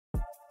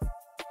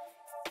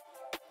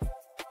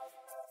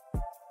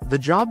The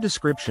job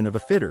description of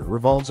a fitter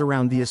revolves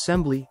around the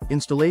assembly,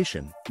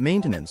 installation,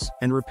 maintenance,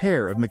 and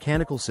repair of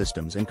mechanical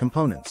systems and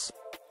components.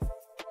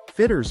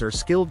 Fitters are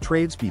skilled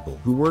tradespeople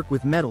who work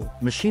with metal,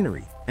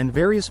 machinery, and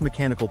various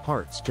mechanical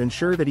parts to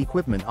ensure that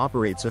equipment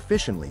operates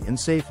efficiently and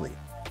safely.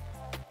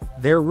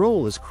 Their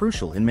role is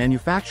crucial in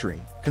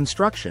manufacturing,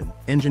 construction,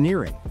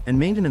 engineering, and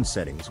maintenance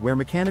settings where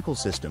mechanical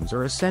systems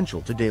are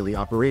essential to daily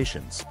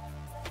operations.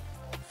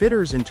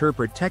 Fitters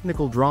interpret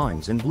technical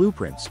drawings and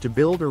blueprints to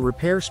build or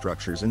repair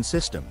structures and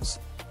systems.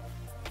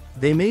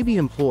 They may be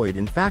employed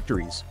in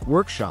factories,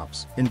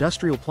 workshops,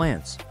 industrial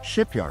plants,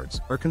 shipyards,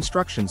 or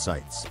construction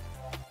sites.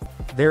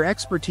 Their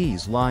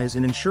expertise lies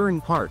in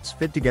ensuring parts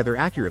fit together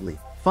accurately,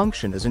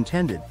 function as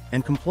intended,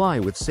 and comply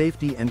with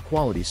safety and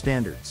quality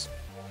standards.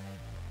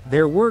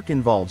 Their work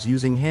involves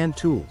using hand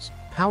tools,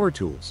 power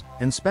tools,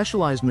 and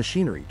specialized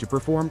machinery to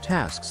perform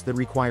tasks that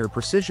require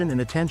precision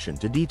and attention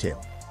to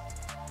detail.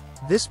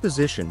 This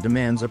position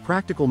demands a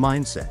practical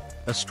mindset,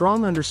 a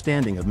strong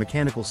understanding of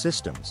mechanical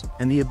systems,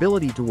 and the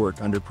ability to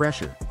work under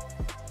pressure.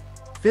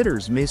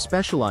 Fitters may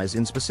specialize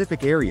in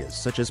specific areas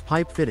such as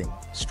pipe fitting,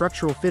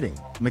 structural fitting,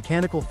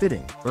 mechanical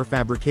fitting, or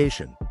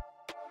fabrication.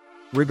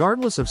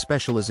 Regardless of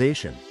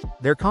specialization,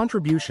 their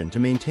contribution to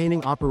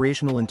maintaining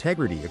operational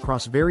integrity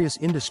across various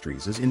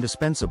industries is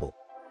indispensable.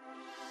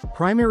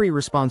 Primary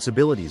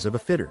responsibilities of a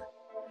fitter.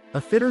 A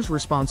fitter's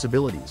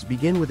responsibilities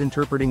begin with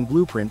interpreting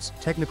blueprints,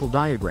 technical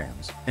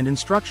diagrams, and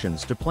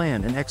instructions to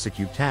plan and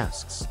execute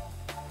tasks.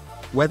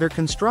 Whether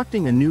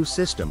constructing a new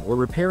system or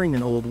repairing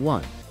an old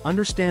one,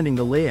 understanding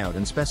the layout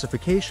and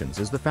specifications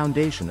is the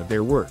foundation of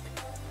their work.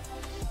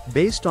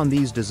 Based on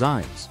these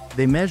designs,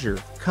 they measure,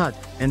 cut,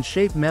 and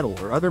shape metal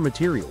or other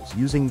materials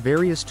using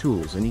various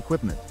tools and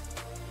equipment.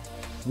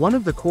 One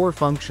of the core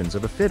functions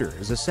of a fitter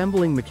is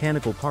assembling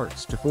mechanical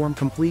parts to form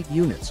complete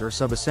units or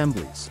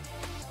subassemblies.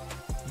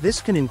 This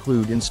can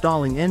include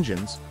installing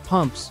engines,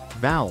 pumps,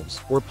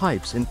 valves, or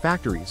pipes in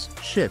factories,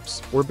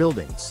 ships, or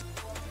buildings.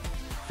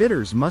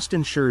 Fitters must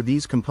ensure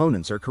these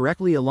components are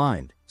correctly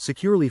aligned,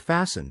 securely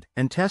fastened,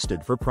 and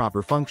tested for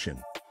proper function.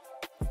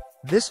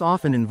 This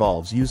often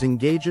involves using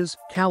gauges,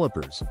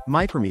 calipers,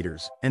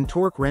 micrometers, and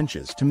torque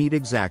wrenches to meet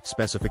exact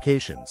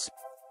specifications.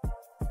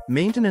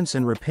 Maintenance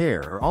and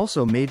repair are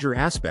also major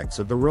aspects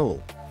of the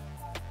role.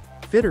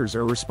 Fitters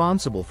are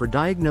responsible for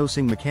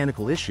diagnosing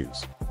mechanical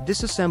issues,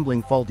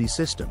 disassembling faulty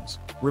systems,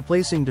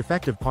 replacing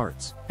defective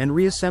parts, and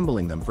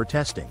reassembling them for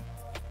testing.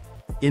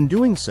 In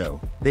doing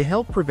so, they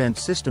help prevent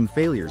system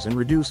failures and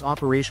reduce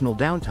operational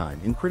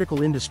downtime in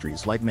critical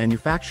industries like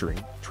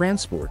manufacturing,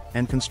 transport,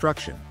 and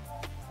construction.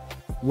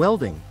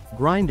 Welding,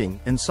 grinding,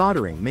 and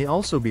soldering may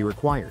also be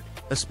required,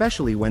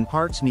 especially when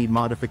parts need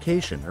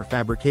modification or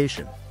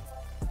fabrication.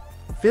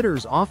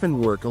 Fitters often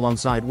work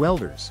alongside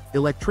welders,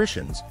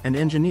 electricians, and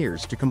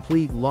engineers to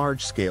complete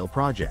large-scale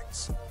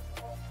projects.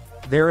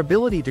 Their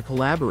ability to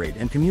collaborate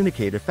and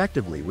communicate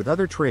effectively with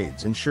other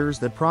trades ensures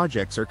that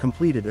projects are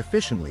completed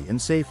efficiently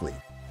and safely.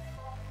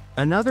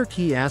 Another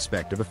key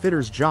aspect of a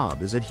fitter's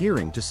job is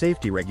adhering to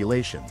safety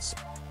regulations.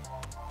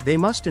 They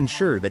must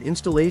ensure that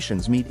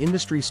installations meet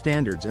industry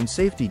standards and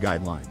safety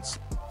guidelines.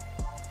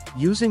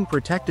 Using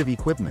protective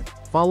equipment,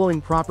 following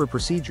proper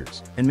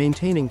procedures, and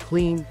maintaining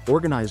clean,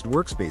 organized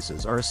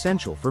workspaces are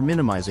essential for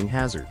minimizing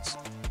hazards.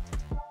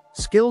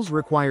 Skills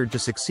required to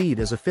succeed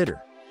as a fitter.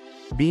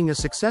 Being a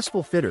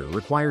successful fitter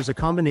requires a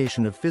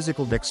combination of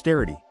physical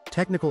dexterity,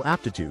 technical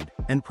aptitude,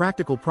 and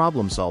practical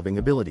problem-solving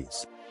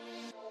abilities.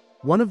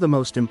 One of the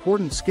most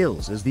important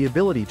skills is the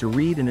ability to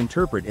read and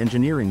interpret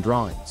engineering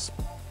drawings.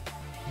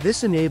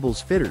 This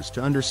enables fitters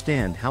to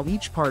understand how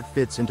each part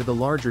fits into the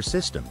larger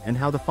system and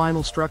how the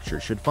final structure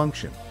should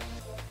function.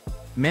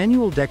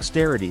 Manual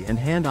dexterity and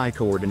hand-eye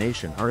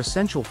coordination are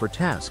essential for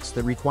tasks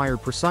that require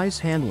precise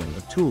handling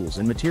of tools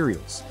and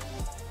materials.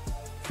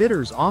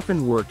 Fitters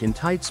often work in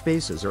tight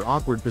spaces or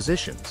awkward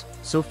positions,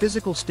 so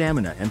physical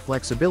stamina and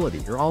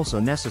flexibility are also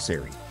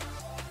necessary.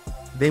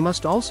 They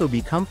must also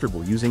be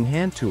comfortable using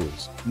hand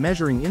tools,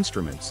 measuring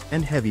instruments,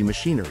 and heavy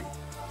machinery.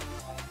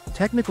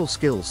 Technical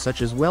skills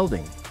such as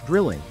welding,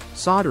 drilling,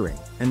 soldering,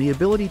 and the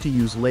ability to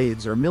use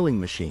lathes or milling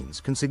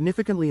machines can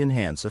significantly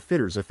enhance a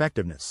fitter's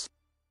effectiveness.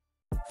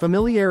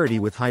 Familiarity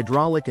with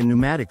hydraulic and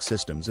pneumatic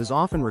systems is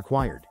often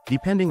required,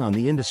 depending on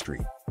the industry.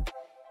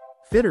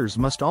 Fitters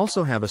must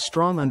also have a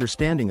strong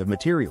understanding of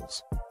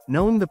materials.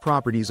 Knowing the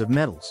properties of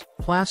metals,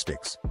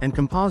 plastics, and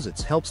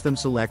composites helps them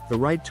select the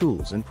right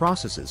tools and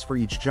processes for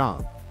each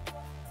job.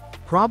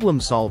 Problem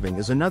solving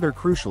is another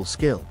crucial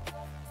skill.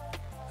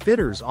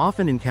 Fitters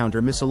often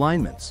encounter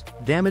misalignments,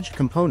 damaged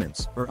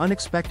components, or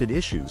unexpected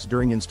issues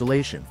during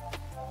installation.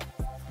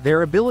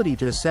 Their ability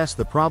to assess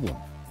the problem,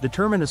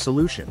 determine a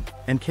solution,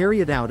 and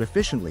carry it out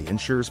efficiently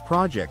ensures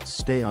projects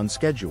stay on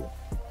schedule.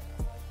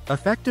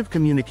 Effective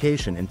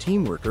communication and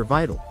teamwork are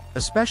vital,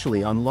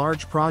 especially on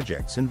large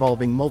projects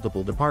involving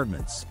multiple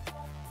departments.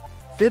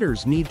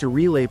 Fitters need to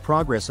relay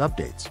progress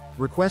updates,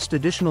 request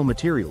additional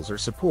materials or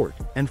support,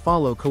 and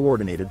follow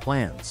coordinated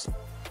plans.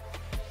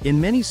 In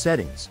many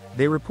settings,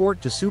 they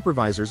report to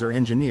supervisors or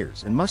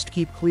engineers and must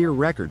keep clear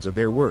records of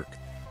their work.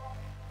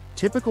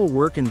 Typical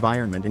work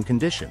environment and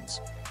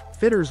conditions.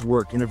 Fitters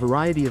work in a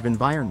variety of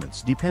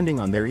environments depending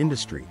on their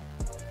industry.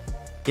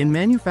 In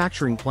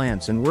manufacturing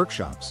plants and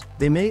workshops,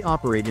 they may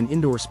operate in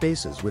indoor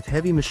spaces with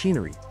heavy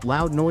machinery,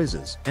 loud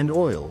noises, and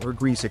oil or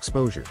grease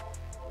exposure.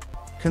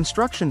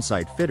 Construction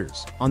site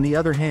fitters, on the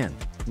other hand,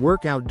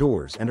 work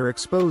outdoors and are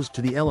exposed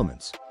to the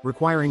elements,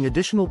 requiring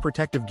additional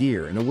protective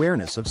gear and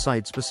awareness of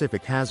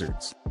site-specific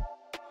hazards.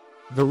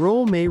 The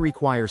role may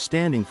require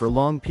standing for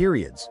long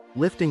periods,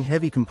 lifting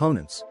heavy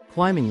components,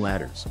 climbing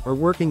ladders, or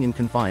working in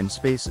confined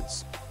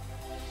spaces.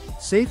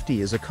 Safety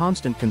is a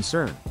constant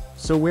concern,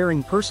 so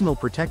wearing personal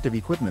protective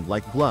equipment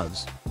like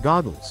gloves,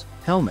 goggles,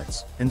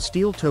 helmets, and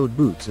steel-toed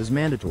boots is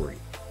mandatory.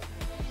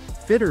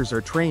 Fitters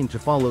are trained to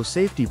follow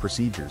safety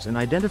procedures and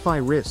identify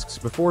risks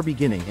before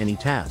beginning any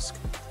task.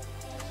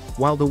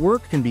 While the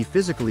work can be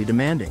physically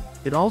demanding,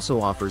 it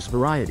also offers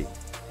variety.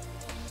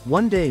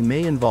 One day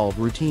may involve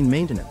routine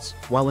maintenance,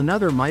 while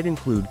another might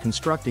include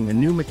constructing a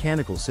new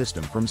mechanical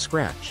system from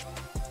scratch.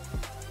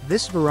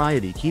 This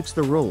variety keeps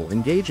the role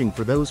engaging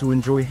for those who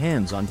enjoy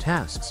hands-on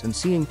tasks and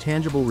seeing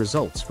tangible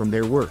results from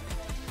their work.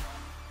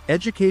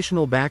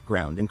 Educational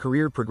background and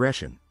career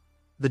progression.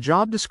 The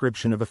job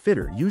description of a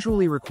fitter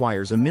usually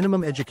requires a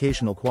minimum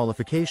educational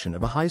qualification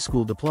of a high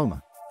school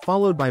diploma,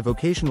 followed by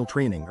vocational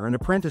training or an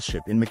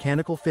apprenticeship in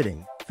mechanical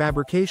fitting,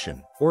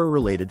 fabrication, or a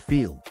related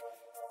field.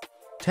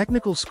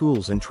 Technical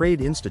schools and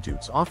trade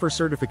institutes offer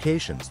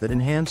certifications that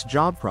enhance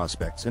job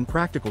prospects and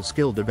practical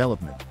skill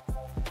development.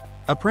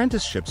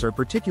 Apprenticeships are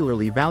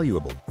particularly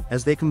valuable,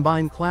 as they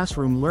combine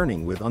classroom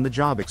learning with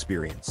on-the-job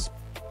experience.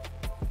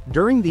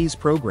 During these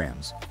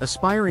programs,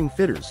 aspiring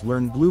fitters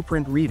learn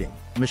blueprint reading,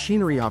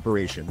 machinery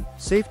operation,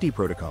 safety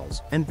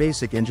protocols, and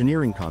basic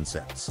engineering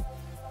concepts.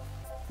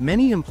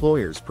 Many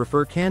employers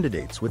prefer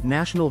candidates with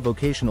national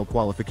vocational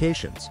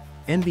qualifications,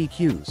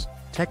 NVQs,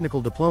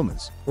 technical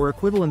diplomas, or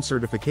equivalent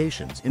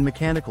certifications in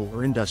mechanical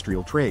or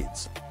industrial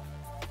trades.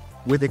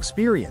 With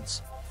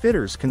experience,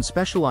 fitters can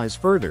specialize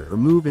further or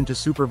move into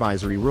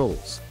supervisory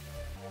roles.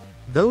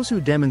 Those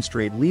who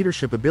demonstrate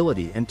leadership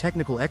ability and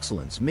technical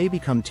excellence may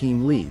become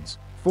team leads,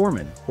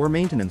 foremen, or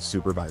maintenance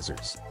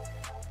supervisors.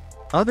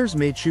 Others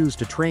may choose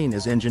to train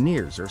as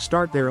engineers or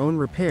start their own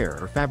repair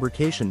or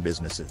fabrication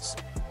businesses.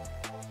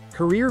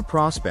 Career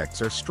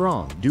prospects are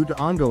strong due to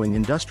ongoing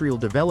industrial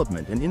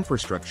development and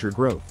infrastructure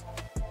growth.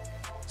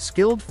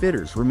 Skilled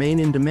fitters remain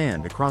in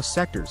demand across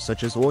sectors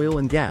such as oil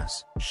and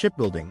gas,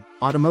 shipbuilding,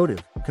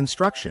 automotive,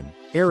 construction,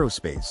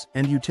 aerospace,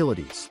 and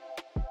utilities.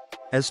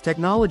 As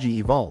technology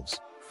evolves,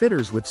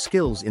 fitters with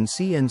skills in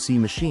CNC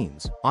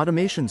machines,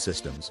 automation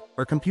systems,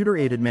 or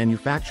computer-aided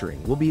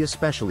manufacturing will be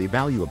especially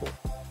valuable.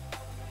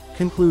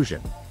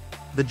 Conclusion.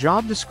 The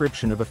job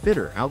description of a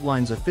fitter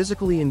outlines a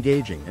physically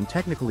engaging and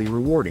technically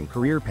rewarding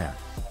career path.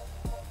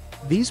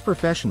 These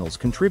professionals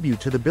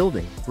contribute to the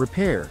building,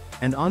 repair,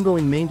 and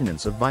ongoing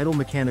maintenance of vital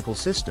mechanical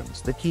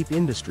systems that keep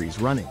industries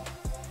running.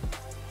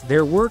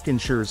 Their work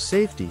ensures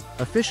safety,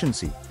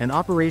 efficiency, and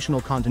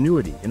operational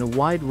continuity in a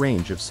wide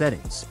range of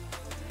settings.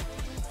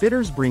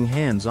 Fitters bring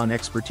hands-on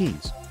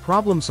expertise,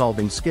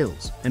 problem-solving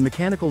skills, and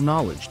mechanical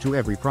knowledge to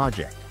every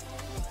project.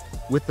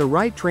 With the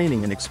right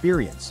training and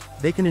experience,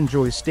 they can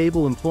enjoy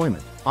stable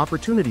employment,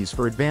 opportunities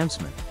for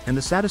advancement, and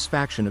the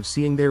satisfaction of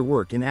seeing their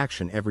work in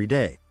action every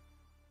day.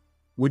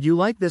 Would you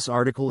like this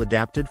article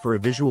adapted for a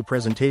visual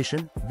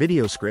presentation,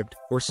 video script,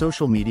 or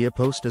social media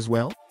post as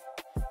well?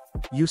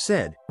 You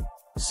said.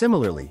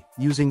 Similarly,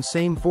 using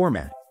same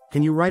format,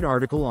 can you write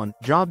article on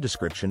job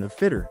description of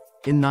fitter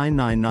in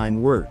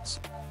 999 words?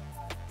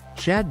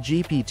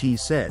 ChatGPT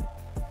said,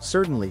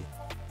 certainly.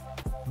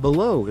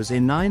 Below is a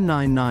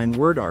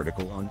 999-word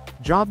article on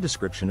job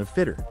description of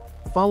fitter,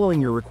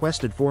 following your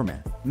requested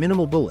format,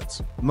 minimal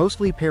bullets,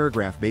 mostly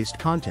paragraph-based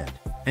content,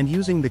 and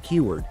using the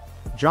keyword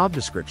job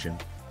description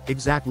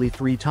exactly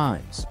 3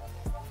 times.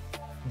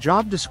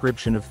 Job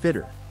description of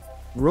fitter.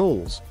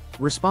 Roles,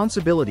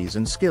 responsibilities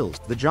and skills.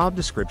 The job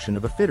description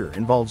of a fitter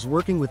involves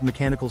working with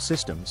mechanical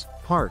systems,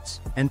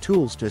 parts, and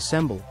tools to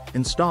assemble,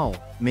 install,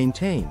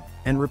 maintain,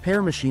 and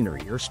repair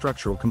machinery or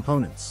structural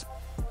components.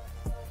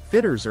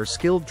 Fitters are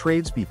skilled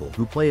tradespeople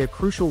who play a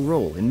crucial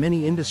role in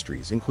many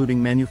industries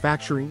including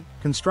manufacturing,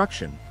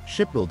 construction,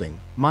 shipbuilding,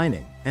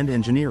 mining, and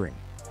engineering.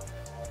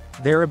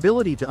 Their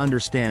ability to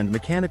understand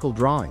mechanical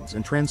drawings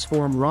and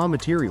transform raw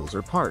materials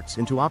or parts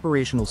into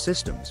operational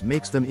systems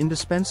makes them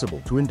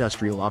indispensable to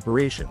industrial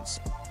operations.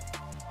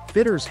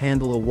 Fitters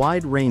handle a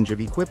wide range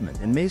of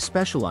equipment and may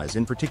specialize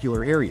in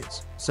particular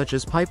areas, such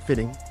as pipe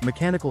fitting,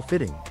 mechanical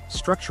fitting,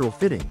 structural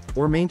fitting,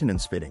 or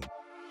maintenance fitting.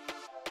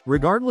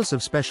 Regardless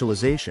of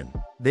specialization,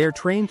 they are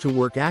trained to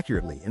work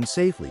accurately and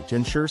safely to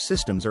ensure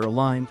systems are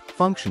aligned,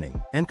 functioning,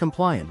 and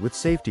compliant with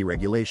safety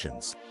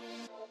regulations.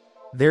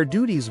 Their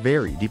duties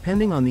vary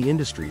depending on the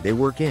industry they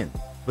work in,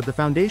 but the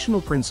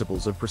foundational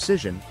principles of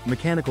precision,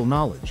 mechanical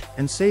knowledge,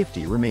 and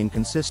safety remain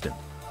consistent.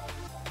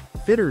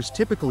 Fitters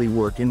typically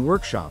work in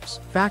workshops,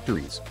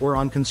 factories, or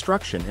on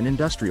construction and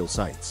industrial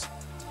sites.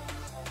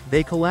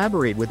 They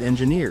collaborate with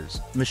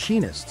engineers,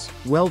 machinists,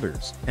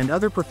 welders, and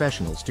other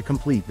professionals to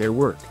complete their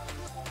work.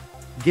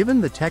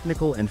 Given the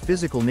technical and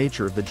physical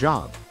nature of the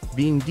job,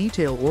 being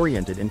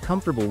detail-oriented and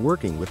comfortable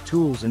working with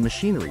tools and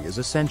machinery is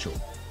essential.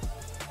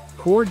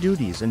 Core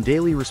duties and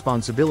daily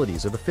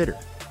responsibilities of a fitter.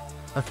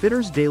 A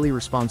fitter's daily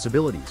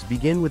responsibilities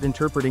begin with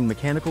interpreting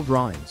mechanical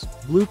drawings,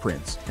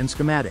 blueprints, and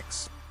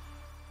schematics.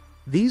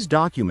 These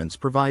documents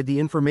provide the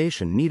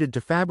information needed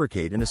to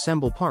fabricate and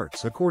assemble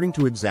parts according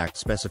to exact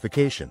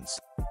specifications.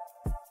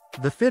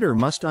 The fitter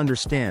must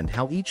understand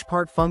how each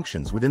part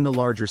functions within the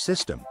larger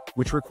system,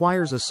 which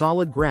requires a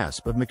solid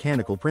grasp of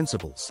mechanical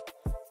principles.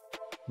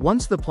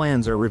 Once the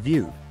plans are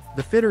reviewed,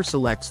 the fitter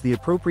selects the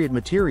appropriate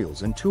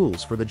materials and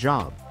tools for the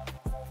job.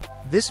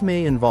 This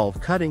may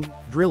involve cutting,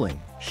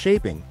 drilling,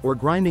 shaping, or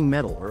grinding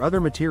metal or other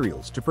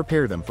materials to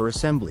prepare them for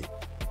assembly.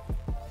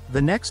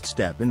 The next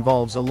step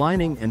involves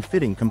aligning and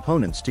fitting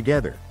components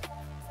together.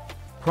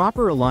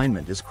 Proper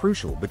alignment is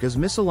crucial because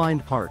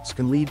misaligned parts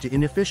can lead to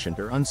inefficient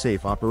or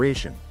unsafe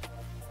operation.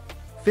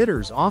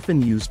 Fitters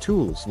often use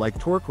tools like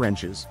torque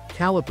wrenches,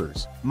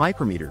 calipers,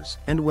 micrometers,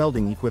 and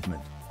welding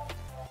equipment.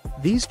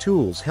 These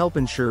tools help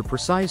ensure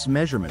precise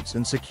measurements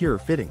and secure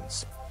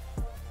fittings.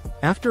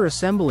 After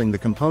assembling the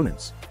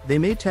components, they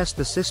may test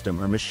the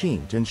system or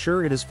machine to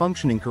ensure it is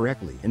functioning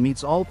correctly and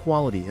meets all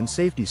quality and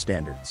safety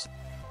standards.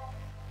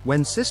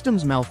 When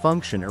systems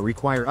malfunction or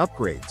require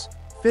upgrades,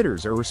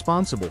 fitters are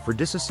responsible for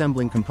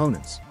disassembling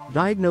components,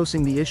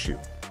 diagnosing the issue,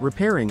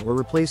 repairing or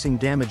replacing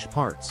damaged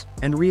parts,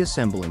 and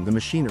reassembling the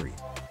machinery.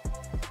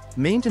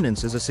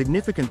 Maintenance is a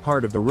significant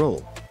part of the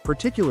role,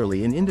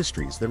 particularly in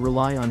industries that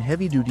rely on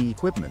heavy-duty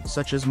equipment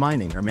such as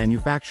mining or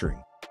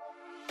manufacturing.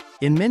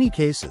 In many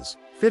cases,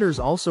 fitters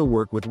also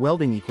work with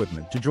welding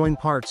equipment to join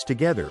parts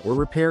together or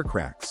repair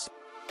cracks.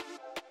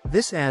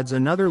 This adds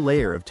another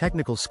layer of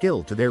technical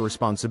skill to their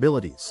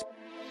responsibilities.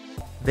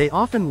 They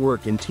often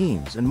work in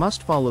teams and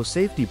must follow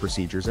safety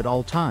procedures at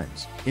all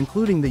times,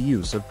 including the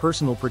use of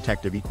personal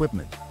protective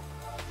equipment.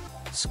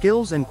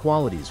 Skills and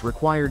qualities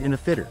required in a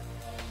fitter.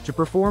 To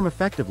perform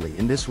effectively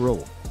in this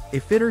role, a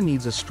fitter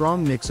needs a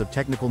strong mix of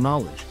technical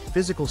knowledge,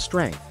 physical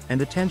strength,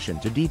 and attention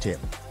to detail.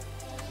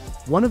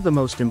 One of the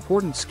most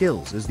important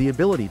skills is the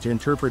ability to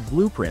interpret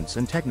blueprints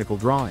and technical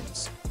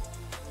drawings.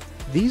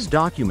 These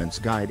documents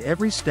guide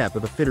every step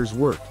of a fitter's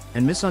work,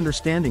 and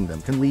misunderstanding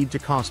them can lead to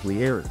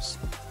costly errors.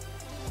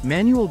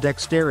 Manual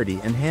dexterity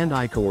and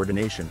hand-eye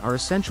coordination are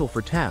essential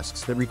for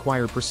tasks that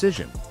require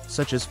precision,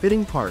 such as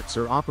fitting parts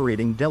or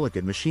operating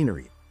delicate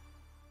machinery.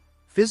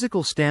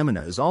 Physical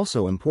stamina is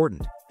also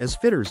important, as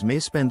fitters may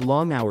spend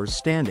long hours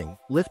standing,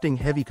 lifting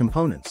heavy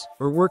components,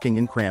 or working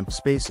in cramped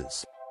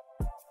spaces.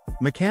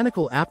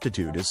 Mechanical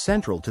aptitude is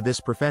central to this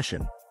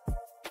profession.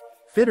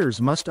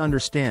 Fitters must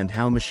understand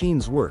how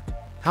machines work,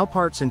 how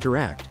parts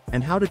interact,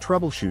 and how to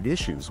troubleshoot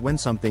issues when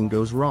something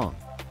goes wrong.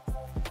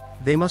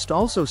 They must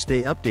also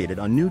stay updated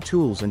on new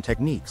tools and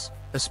techniques,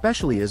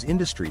 especially as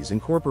industries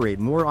incorporate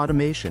more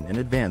automation and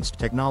advanced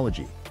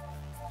technology.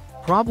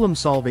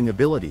 Problem-solving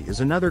ability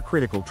is another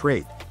critical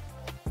trait.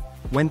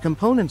 When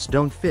components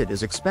don't fit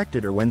as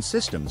expected or when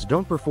systems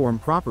don't perform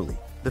properly,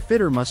 the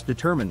fitter must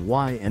determine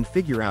why and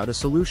figure out a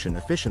solution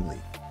efficiently.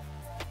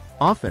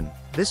 Often,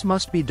 this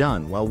must be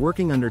done while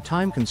working under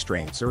time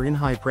constraints or in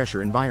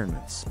high-pressure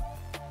environments.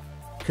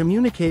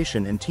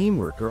 Communication and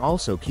teamwork are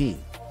also key.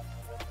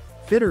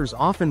 Fitters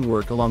often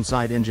work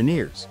alongside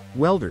engineers,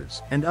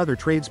 welders, and other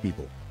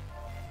tradespeople.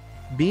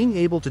 Being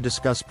able to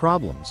discuss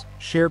problems,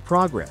 share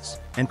progress,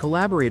 and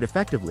collaborate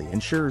effectively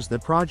ensures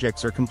that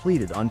projects are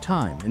completed on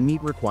time and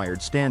meet required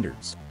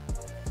standards.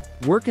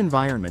 Work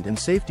environment and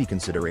safety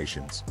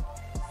considerations.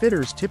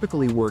 Fitters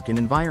typically work in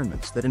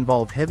environments that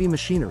involve heavy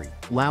machinery,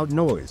 loud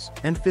noise,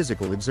 and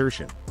physical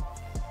exertion.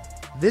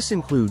 This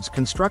includes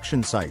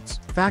construction sites,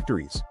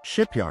 factories,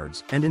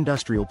 shipyards, and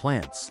industrial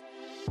plants.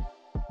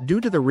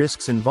 Due to the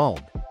risks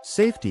involved,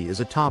 safety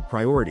is a top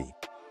priority.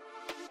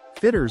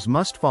 Fitters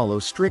must follow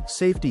strict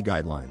safety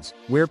guidelines,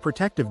 wear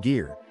protective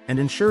gear, and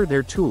ensure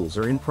their tools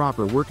are in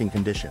proper working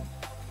condition.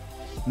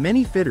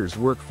 Many fitters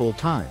work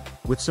full-time,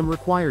 with some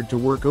required to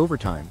work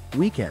overtime,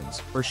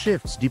 weekends, or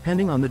shifts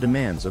depending on the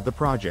demands of the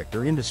project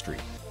or industry.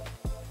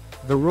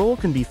 The role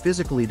can be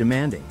physically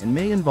demanding and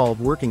may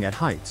involve working at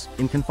heights,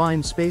 in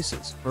confined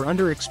spaces, or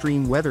under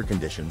extreme weather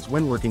conditions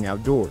when working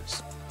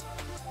outdoors.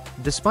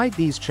 Despite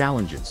these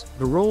challenges,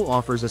 the role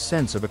offers a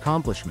sense of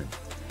accomplishment.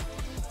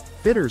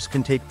 Fitters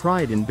can take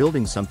pride in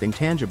building something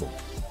tangible,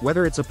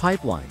 whether it's a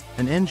pipeline,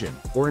 an engine,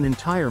 or an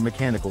entire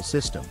mechanical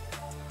system.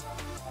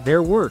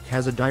 Their work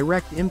has a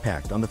direct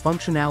impact on the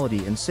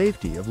functionality and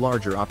safety of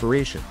larger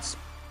operations.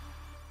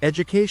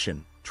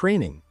 Education,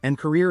 training, and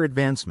career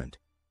advancement.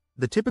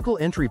 The typical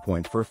entry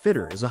point for a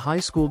fitter is a high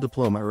school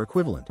diploma or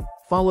equivalent,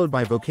 followed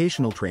by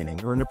vocational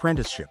training or an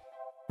apprenticeship.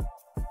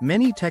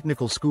 Many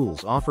technical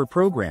schools offer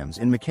programs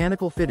in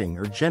mechanical fitting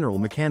or general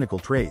mechanical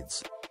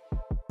trades.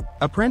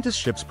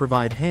 Apprenticeships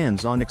provide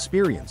hands-on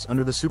experience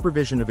under the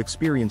supervision of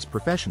experienced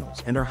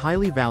professionals and are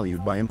highly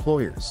valued by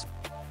employers.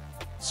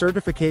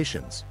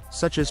 Certifications,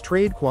 such as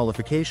trade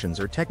qualifications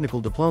or technical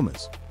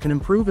diplomas, can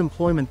improve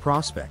employment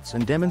prospects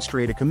and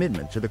demonstrate a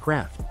commitment to the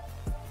craft.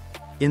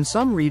 In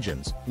some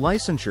regions,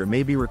 licensure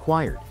may be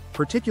required,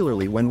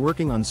 particularly when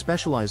working on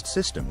specialized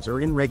systems or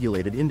in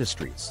regulated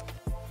industries.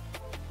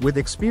 With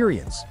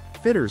experience,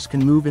 fitters can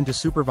move into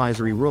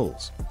supervisory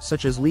roles,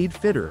 such as lead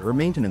fitter or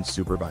maintenance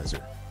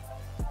supervisor.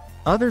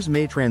 Others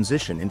may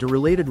transition into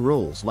related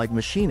roles like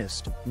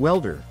machinist,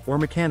 welder, or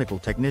mechanical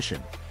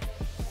technician.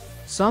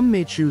 Some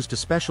may choose to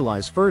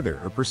specialize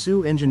further or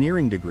pursue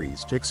engineering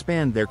degrees to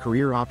expand their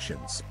career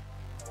options.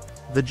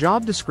 The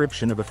job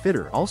description of a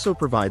fitter also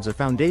provides a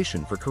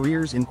foundation for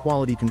careers in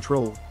quality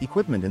control,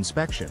 equipment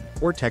inspection,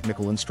 or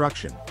technical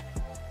instruction.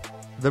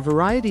 The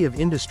variety of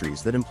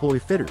industries that employ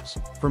fitters,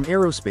 from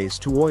aerospace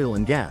to oil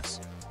and gas,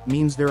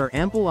 means there are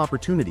ample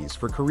opportunities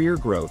for career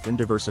growth and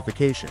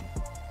diversification.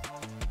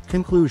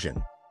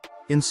 Conclusion.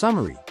 In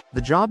summary, the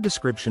job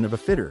description of a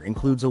fitter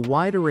includes a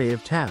wide array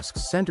of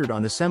tasks centered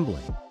on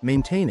assembling,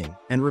 maintaining,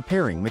 and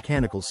repairing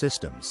mechanical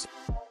systems.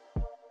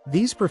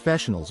 These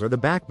professionals are the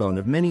backbone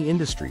of many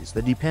industries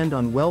that depend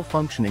on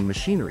well-functioning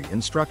machinery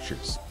and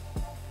structures.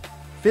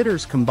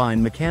 Fitters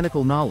combine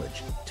mechanical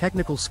knowledge,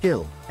 technical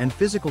skill, and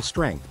physical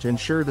strength to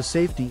ensure the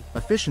safety,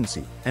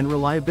 efficiency, and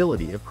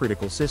reliability of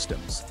critical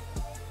systems.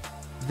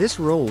 This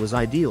role is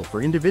ideal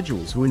for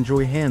individuals who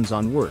enjoy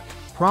hands-on work,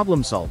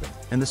 problem-solving,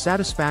 and the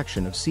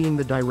satisfaction of seeing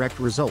the direct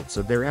results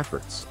of their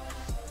efforts.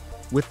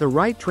 With the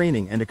right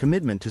training and a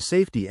commitment to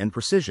safety and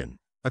precision,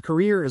 a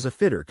career as a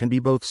fitter can be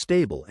both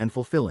stable and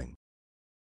fulfilling.